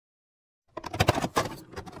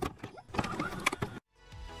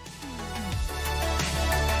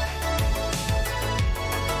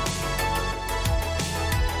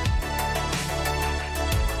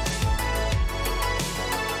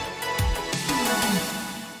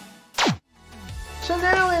So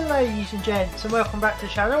now then, ladies and gents, and welcome back to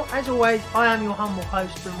the channel. As always, I am your humble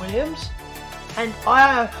host, Bryn Williams, and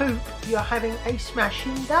I hope you're having a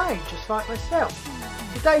smashing day, just like myself.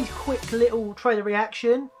 Today's quick little trailer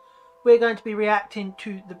reaction, we're going to be reacting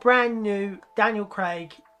to the brand new Daniel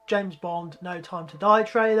Craig James Bond No Time to Die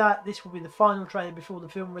trailer. This will be the final trailer before the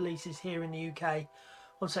film releases here in the UK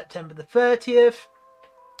on September the 30th.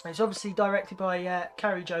 It's obviously directed by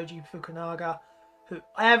Cary Joji Fukunaga, who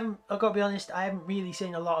I've got to be honest, I haven't really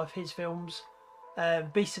seen a lot of his films.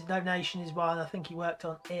 Beasts of No Nation is one, I think he worked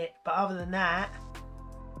on it, but other than that,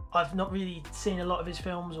 I've not really seen a lot of his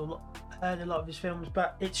films or heard a lot of his films,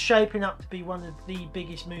 but it's shaping up to be one of the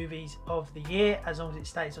biggest movies of the year, as long as it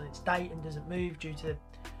stays on its date and doesn't move due to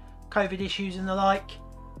COVID issues and the like.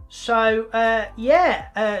 So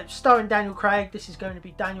starring Daniel Craig. This is going to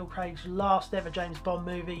be Daniel Craig's last ever James Bond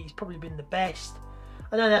movie. He's probably been the best.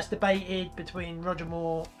 I know that's debated between Roger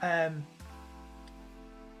Moore,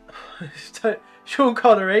 Sean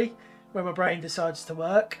Connery, when my brain decides to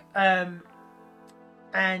work, and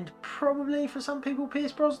probably for some people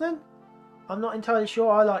Pierce Brosnan. I'm not entirely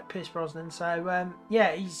sure. I like Pierce Brosnan, so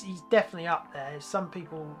yeah, he's definitely up there. Some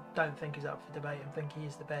people don't think he's up for debate and think he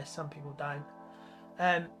is the best. Some people don't.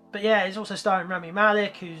 But yeah, it's also starring Rami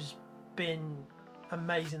Malek, who's been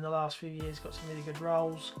amazing the last few years, got some really good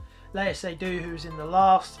roles. Lea Seydoux, who's in the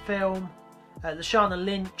last film. Lashana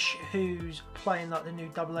Lynch, who's playing like the new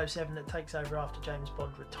 007 that takes over after James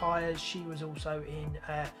Bond retires. She was also in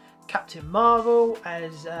Captain Marvel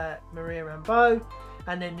as Maria Rambeau.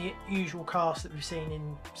 And then the usual cast that we've seen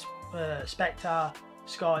in Spectre,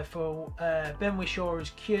 Skyfall. Ben Whishaw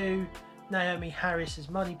as Q. Naomi Harris as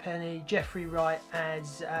Moneypenny, Jeffrey Wright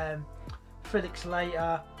as Felix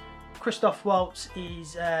Leiter, Christoph Waltz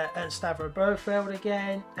is Ernst Stavro Blofeld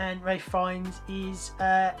again, and Ralph Fiennes is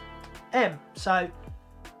M. So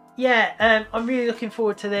yeah, I'm really looking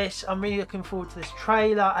forward to this. I'm really looking forward to this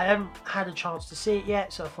trailer. I haven't had a chance to see it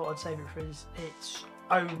yet, so I thought I'd save it for its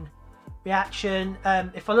own reaction.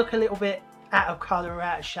 If I look a little bit out of colour or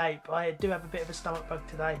out of shape, I do have a bit of a stomach bug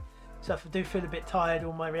today. So if I do feel a bit tired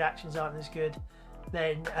or my reactions aren't as good,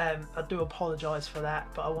 then I do apologise for that,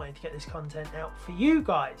 but I wanted to get this content out for you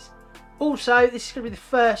guys. Also, this is going to be the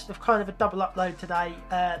first of kind of a double upload today.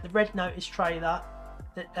 The Red Notice trailer,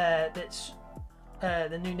 that's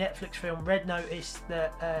the new Netflix film Red Notice,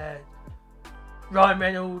 that Ryan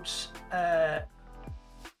Reynolds, Dwayne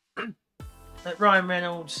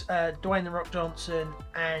The Rock Johnson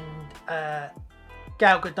and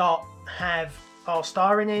Gal Gadot are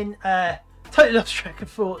starring in. Totally lost track of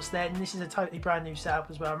thoughts then. This is a totally brand new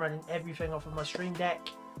setup as well. I'm running everything off of my Stream Deck.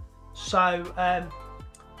 So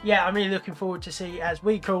yeah, I'm really looking forward to see, as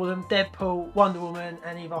we call them, Deadpool, Wonder Woman,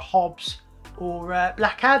 and either Hobbs or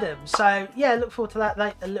Black Adam. So yeah, look forward to that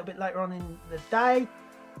a little bit later on in the day.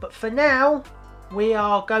 But for now, we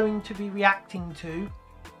are going to be reacting to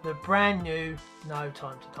the brand new No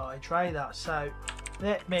Time to Die trailer. So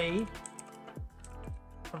I'm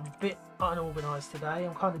a bit unorganised today.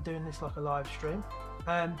 I'm kind of doing this like a live stream.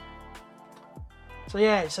 So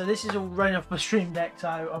yeah, so this is all running off my Stream Deck,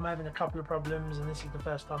 so I'm having a couple of problems and this is the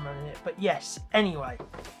first time running it. But yes, anyway,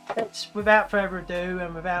 without further ado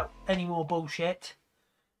and without any more bullshit,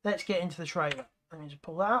 let's get into the trailer. Let me just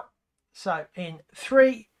pull that up. So in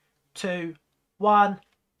 3, 2, 1,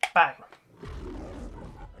 bang.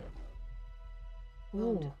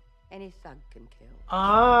 Ooh. Any thug can kill.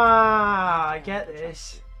 Ah, I get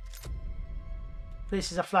this.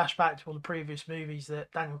 This is a flashback to all the previous movies that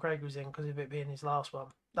Daniel Craig was in because of it being his last one.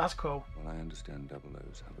 That's cool. Well, I understand double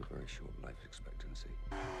O's have a very short life expectancy.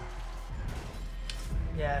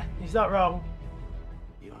 Yeah, he's not wrong.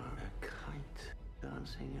 You are a kite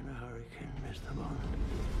dancing in a hurricane, Mr. Bond.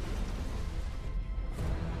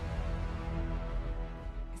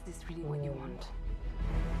 Is this really what you want?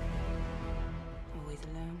 Always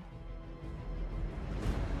alone?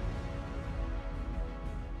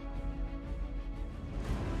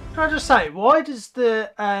 Can I just say, why does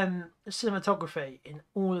the cinematography in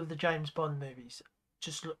all of the James Bond movies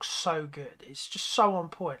just look so good? It's just so on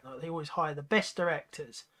point. Like, they always hire the best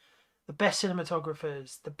directors, the best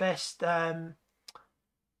cinematographers, the best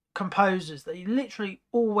composers. They literally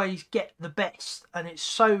always get the best, and it's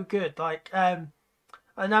so good. Like, I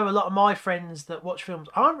know a lot of my friends that watch films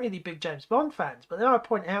aren't really big James Bond fans, but then I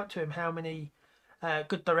point out to him how many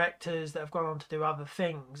good directors that have gone on to do other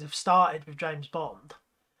things have started with James Bond.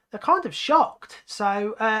 They're kind of shocked.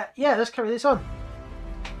 So yeah, let's carry this on.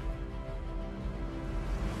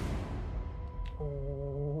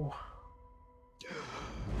 Oh,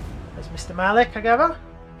 there's Mr. Malek, I gather.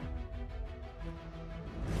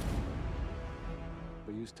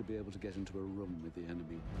 we used to be able to get into a room with the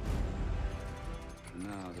enemy.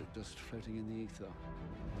 Now they're just floating in the ether.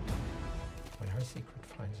 When her secret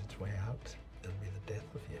finds its way out, it'll be the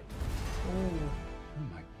death of you. Oh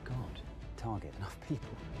my God. Target enough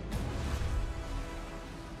people.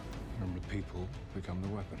 Remember, people become the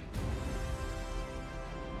weapon.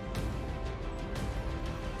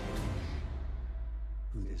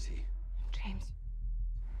 Who is he? James,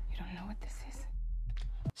 you don't know what this is.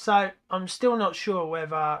 So I'm still not sure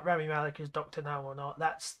whether Rami Malek is Dr. No or not.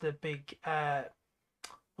 That's the big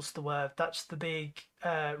what's the word? That's the big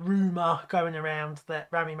rumour going around that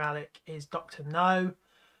Rami Malek is Dr. No.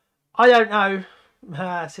 I don't know.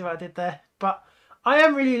 See what I did there? But I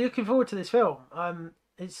am really looking forward to this film.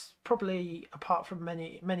 It's probably, apart from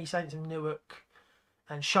many Saints of Newark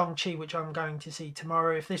and Shang-Chi, which I'm going to see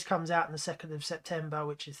tomorrow. If this comes out on the 2nd of September,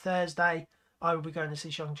 which is Thursday, I will be going to see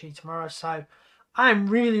Shang-Chi tomorrow. So I'm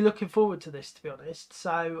really looking forward to this, to be honest.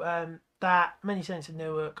 So that Many Saints of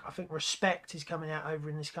Newark, I think Respect is coming out over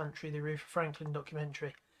in this country, the Aretha Franklin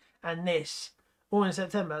documentary, and this all in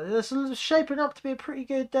September. This is shaping up to be a pretty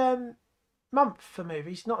good month for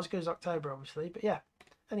movies. Not as good as October, obviously, but yeah.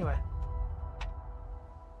 Anyway.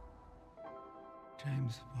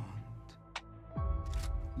 James Bond,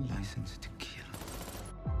 licensed to kill,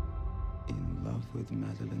 in love with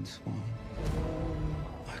Madeline Swan.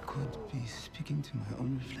 I could be speaking to my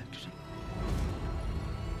own reflection.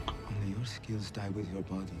 Only your skills die with your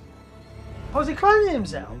body. Oh, is he cloning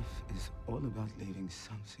himself? Life is all about leaving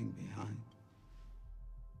something behind,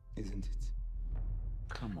 isn't it?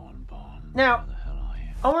 Come on, Bond. Now, Where the hell are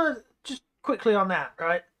you? I want to just quickly on that,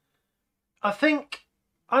 right? I think,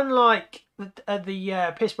 unlike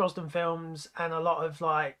the Pierce Brosnan films and a lot of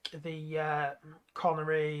like the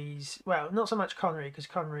Connerys, well, not so much Connery, because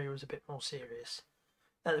Connery was a bit more serious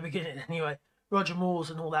at the beginning anyway. Roger Moore's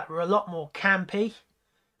and all that were a lot more campy,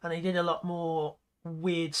 and they did a lot more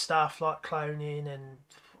weird stuff like cloning, and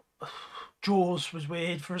Jaws was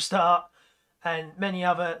weird for a start, and many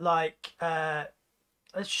other like there's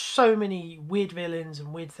so many weird villains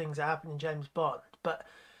and weird things that happen in James Bond. But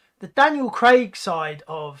the Daniel Craig side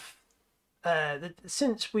of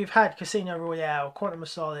since we've had Casino Royale, Quantum of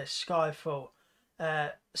Solace, Skyfall,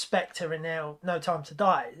 Spectre, and now No Time to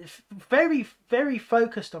Die, it's very, very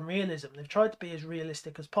focused on realism. They've tried to be as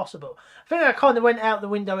realistic as possible. I think that kind of went out the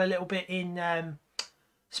window a little bit in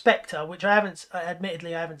Spectre, which I haven't,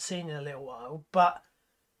 admittedly, I haven't seen in a little while. But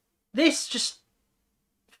this just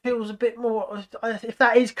feels a bit more, if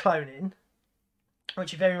that is cloning,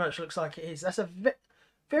 which it very much looks like it is, that's a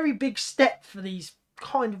very big step for these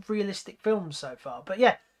kind of realistic films so far. But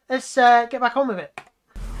yeah, let's get back on with it.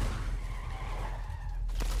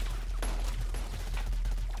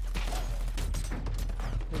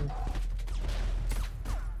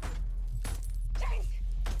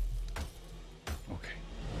 Okay.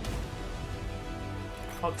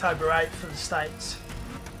 October 8th for the States.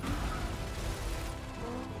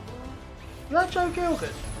 Is that Joe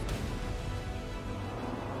Gilgood?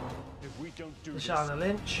 If we don't do this, Lashana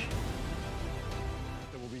Lynch.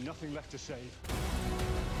 there will be nothing left to save.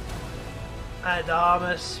 And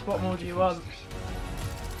Armus. What more do you want?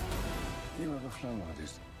 You ever flown like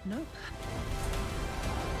this? No.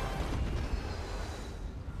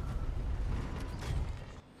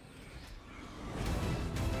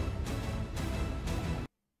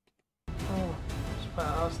 Oh, it's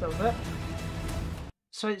about us a little bit.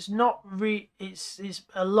 So it's not it's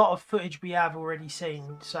a lot of footage we have already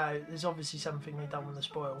seen, so there's obviously something they don't want to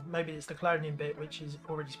spoil. Maybe it's the cloning bit which is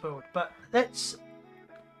already spoiled. But let's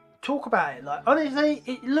talk about it. Like, honestly,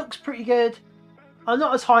 it looks pretty good. I'm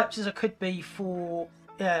not as hyped as I could be for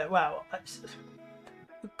well,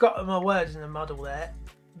 got my words in the muddle there.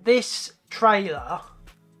 This trailer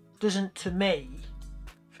doesn't, to me,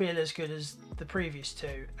 feel as good as the previous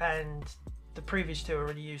two, and the previous two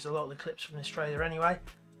already used a lot of the clips from this trailer anyway.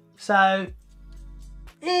 So,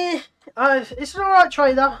 it's an alright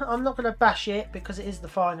trailer. I'm not going to bash it because it is the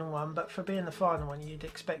final one, but for being the final one, you'd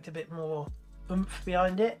expect a bit more oomph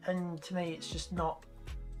behind it, and to me, it's just not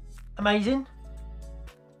amazing.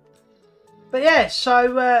 But yeah,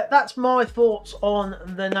 so that's my thoughts on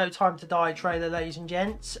the No Time to Die trailer, ladies and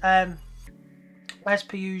gents. As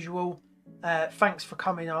per usual, thanks for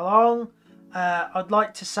coming along. I'd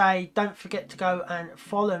like to say don't forget to go and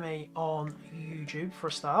follow me on YouTube for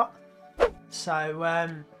a start.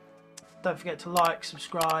 So don't forget to like,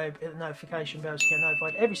 subscribe, hit the notification bell to get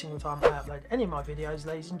notified every single time I upload any of my videos,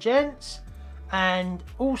 ladies and gents. And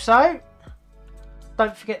also,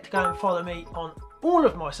 don't forget to go and follow me on all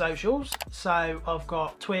of my socials. So I've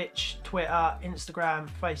got Twitch, Twitter, Instagram,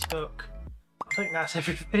 Facebook. I think that's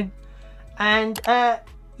everything. And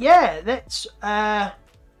yeah, let's and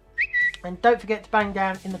don't forget to bang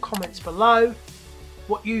down in the comments below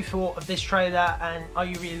what you thought of this trailer, and are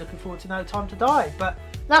you really looking forward to No Time to Die? But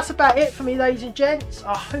that's about it for me, ladies and gents.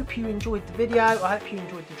 I hope you enjoyed the video, I hope you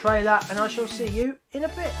enjoyed the trailer, and I shall see you in a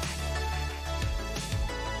bit.